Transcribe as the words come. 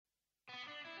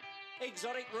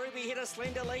Exotic Ruby hit a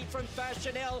slender lead from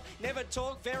Fashionel. Never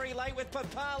Talk very late with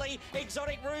Papali.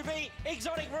 Exotic Ruby.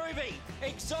 Exotic Ruby.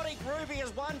 Exotic Ruby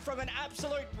has won from an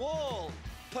absolute wall.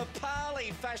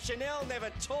 Papali, Fashionel,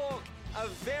 Never Talk are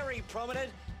very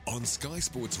prominent. On Sky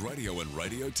Sports Radio and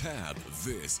Radio Tab,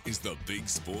 this is the Big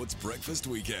Sports Breakfast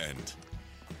Weekend.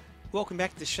 Welcome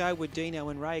back to the show with Dino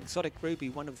and Ray. Exotic Ruby,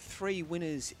 one of 3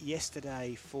 winners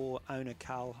yesterday for owner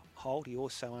Carl Holt. He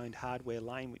also owned Hardware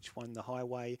Lane, which won the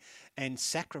Highway, and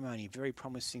Sacrimony, very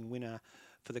promising winner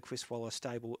for the Chris Waller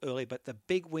stable early. But the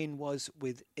big win was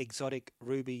with Exotic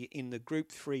Ruby in the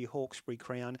Group 3 Hawkesbury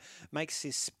Crown. Makes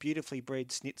this beautifully bred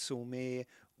Schnitzel mare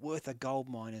worth a gold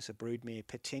mine as a broodmare,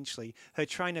 potentially. Her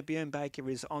trainer, Björn Baker,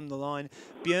 is on the line.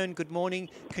 Björn, good morning.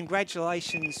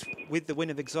 Congratulations with the win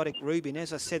of Exotic Ruby. And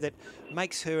as I said, that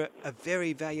makes her a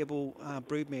very valuable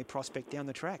broodmare prospect down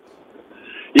the track.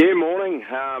 Yeah, morning.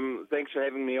 Thanks for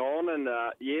having me on. And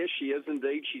yeah, she is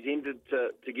indeed. She's entered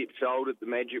to get sold at the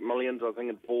Magic Millions, I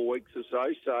think, in 4 weeks or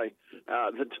so. So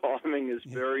the timing is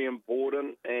very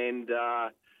important. And no,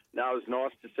 it was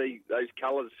nice to see those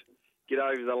colours get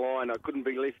over the line. I couldn't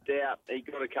be left out. He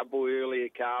got a couple earlier,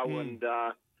 Carl, and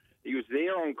he was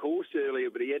there on course earlier,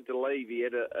 but he had to leave. He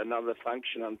had another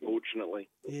function, unfortunately.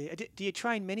 Yeah. Do you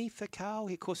train many for Carl?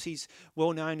 Of course, he's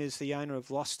well known as the owner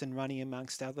of Lost and Running,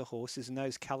 amongst other horses, and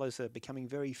those colours are becoming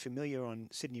very familiar on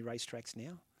Sydney racetracks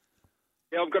now.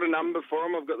 Yeah, I've got a number for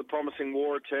him. I've got the Promising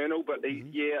War Eternal, but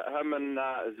him and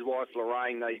his wife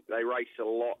Lorraine, they race a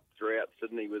lot throughout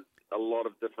Sydney with a lot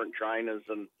of different trainers,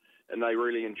 and they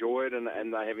really enjoy it, and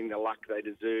they're having the luck they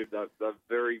deserve. They're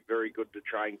very, very good to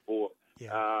train for.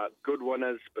 Yeah. Good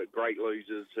winners, but great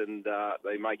losers, and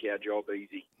they make our job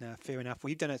easy. No, fair enough. Well,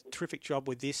 you've done a terrific job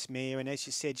with this mare, and as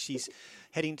you said, she's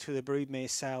heading to the broodmare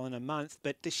sale in a month.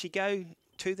 But does she go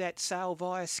to that sale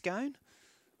via Scone?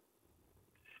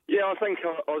 Yeah, I think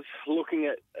I was looking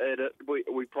at it.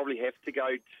 We probably have to go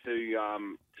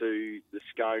to the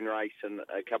Scone race in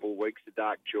a couple of weeks, the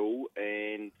Dark Jewel,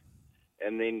 and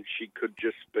then she could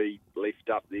just be left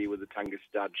up there with the Tunga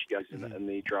Stud. She goes in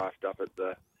the draft up at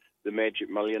the Magic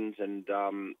Millions, and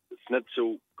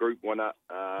Schnitzel Group winner.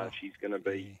 She's going to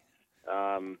be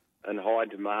in high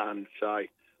demand. So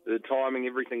the timing,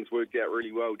 everything's worked out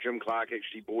really well. Jim Clark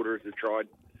actually bought her as a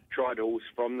tried horse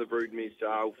from the broodmare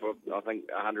sale for, I think,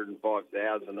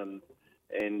 $105,000,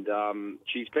 and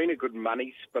she's been a good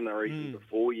money spinner even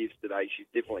before yesterday. She's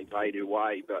definitely paid her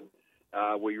way, but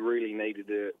we really needed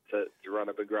her to run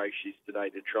a big race yesterday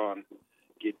to try and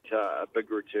get a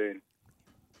big return.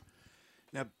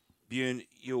 Now, Björn,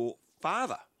 your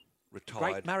father retired.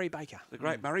 The great Murray Baker. The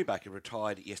great Murray Baker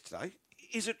retired yesterday.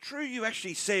 Is it true you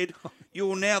actually said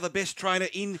you're now the best trainer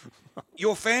in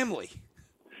your family?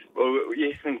 Well,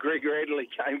 yes, and Greg Radley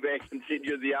came back and said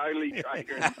you're the only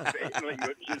trainer in the family,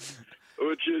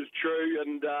 which is true.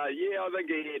 And, yeah, I think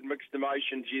he had mixed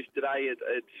emotions yesterday.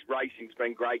 Racing's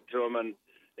been great to him, and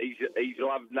he's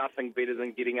loved nothing better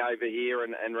than getting over here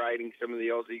and raiding some of the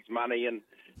Aussies' money. And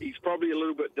he's probably a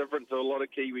little bit different to a lot of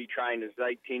Kiwi trainers.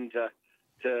 They tend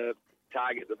to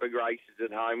target the big races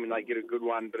at home and they get a good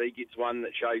one, but he gets one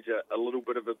that shows a little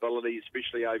bit of ability,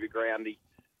 especially over ground. He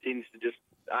tends to just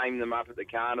aim them up at the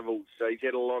carnivals. So he's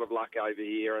had a lot of luck over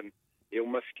here, and he'll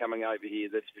miss coming over here,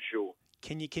 that's for sure.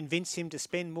 Can you convince him to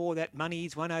spend more of that money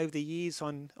he's won over the years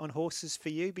on horses for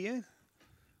you, Björn?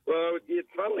 Well, yeah,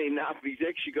 funnily enough, he's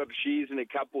actually got shares in a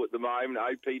couple at the moment.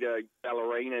 Peter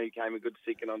Ballerina, who came a good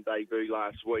second on debut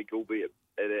last week, albeit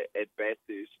at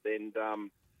Bathurst, and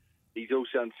he's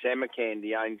also in Samarkand.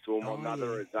 He owns my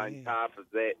mother has owned half of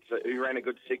that. So he ran a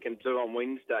good second too on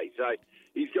Wednesday. So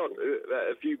he's got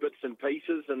a few bits and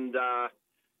pieces, and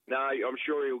no, I'm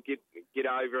sure he'll get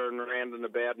over and around and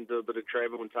about and do a bit of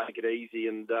travel and take it easy.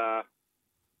 And a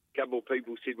couple of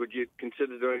people said, would you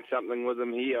consider doing something with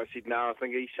him here? I said, no, I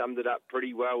think he summed it up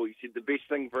pretty well. He said the best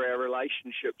thing for our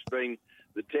relationship's been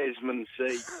the Tasman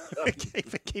Sea. So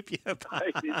keep you apart.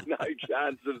 There's no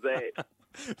chance of that.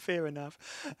 Fair enough.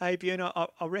 Hey, Björn,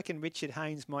 I reckon Richard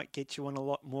Haynes might get you on a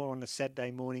lot more on a Saturday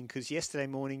morning, because yesterday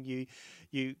morning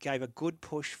you gave a good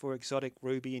push for Exotic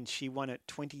Ruby and she won at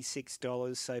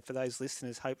 $26. So for those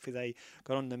listeners, hopefully they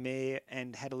got on the mare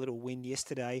and had a little win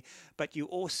yesterday. But you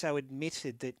also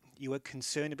admitted that you were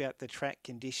concerned about the track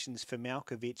conditions for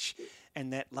Malkovich,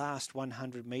 and that last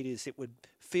 100 metres, it would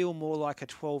feel more like a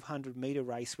 1,200 metre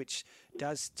race, which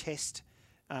does test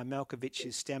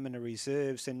Malkovich's stamina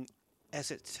reserves. And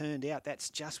as it turned out, that's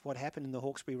just what happened in the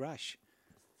Hawkesbury Rush.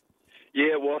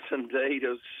 Yeah, it was indeed. It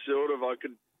was sort of, I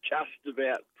could just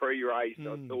about pre-race.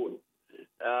 I thought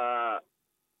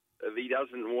if he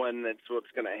doesn't win, that's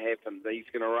what's going to happen. He's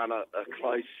going to run a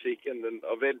close second. And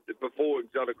I've had, before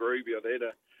Exotic Ruby, I've had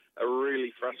a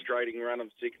really frustrating run of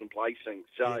second placing.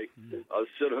 So I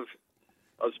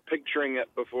was picturing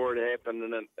it before it happened,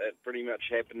 and it pretty much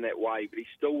happened that way. But he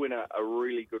still went a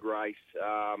really good race.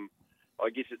 I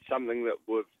guess it's something that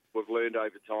we've learned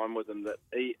over time with him, that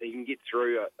he can get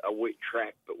through a wet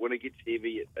track, but when it gets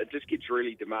heavy, it just gets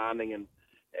really demanding and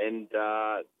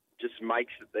just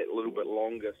makes it that little bit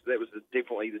longer. So that was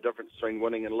definitely the difference between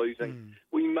winning and losing.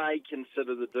 We may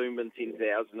consider the Doomben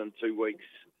 10,000 in 2 weeks.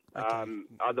 Okay.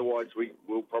 Otherwise,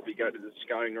 we'll probably go to the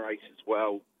Scone race as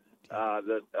well,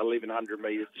 the 1,100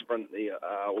 metre sprint, the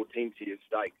Hortensia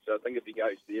Stakes. So I think if he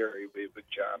goes there, he'll be a big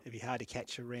chance. It'd be hard to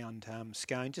catch around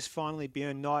Scone. Just finally,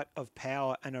 Bjorn, Knight of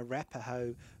Power and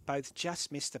Arapaho both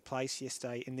just missed a place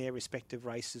yesterday in their respective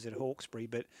races at Hawkesbury,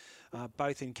 but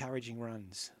both encouraging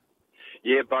runs.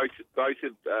 Yeah, both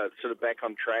are sort of back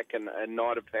on track, and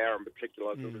Knight of Power in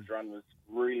particular, I thought his run was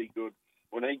really good.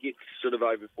 When he gets sort of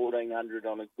over 1,400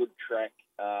 on a good track,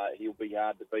 he'll be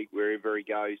hard to beat wherever he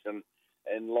goes.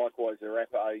 And likewise,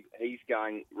 Arapaho, he's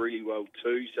going really well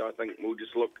too. So I think we'll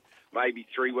just look, maybe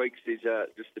 3 weeks, there's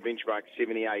just the benchmark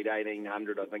 78,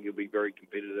 1,800. I think he'll be very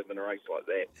competitive in a race like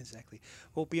that. Exactly.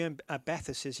 Well, Bjorn,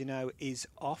 Bathurst, as you know, is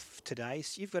off today.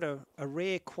 So you've got a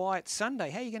rare, quiet Sunday.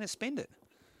 How are you going to spend it?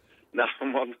 No,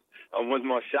 I'm with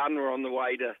my son. We're on the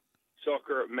way to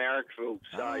soccer at Marrickville.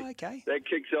 So okay. That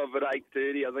kicks off at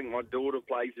 8:30. I think my daughter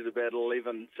plays at about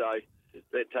 11. So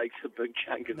that takes a big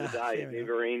chunk of the day. It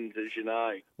never ends, as you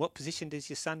know. What position does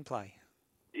your son play?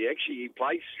 He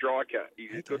plays striker.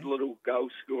 He's a good little goal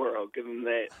scorer. I'll give him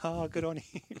that. Oh, good on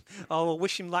him. I'll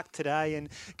wish him luck today, and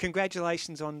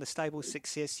congratulations on the stable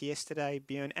success yesterday,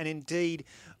 Bjorn, and indeed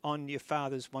on your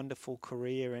father's wonderful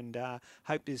career, and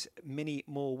hope there's many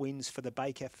more wins for the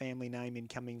Baker family name in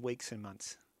coming weeks and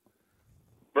months.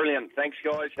 Brilliant. Thanks,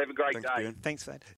 guys. Have a great day. Bjorn. Thanks for that.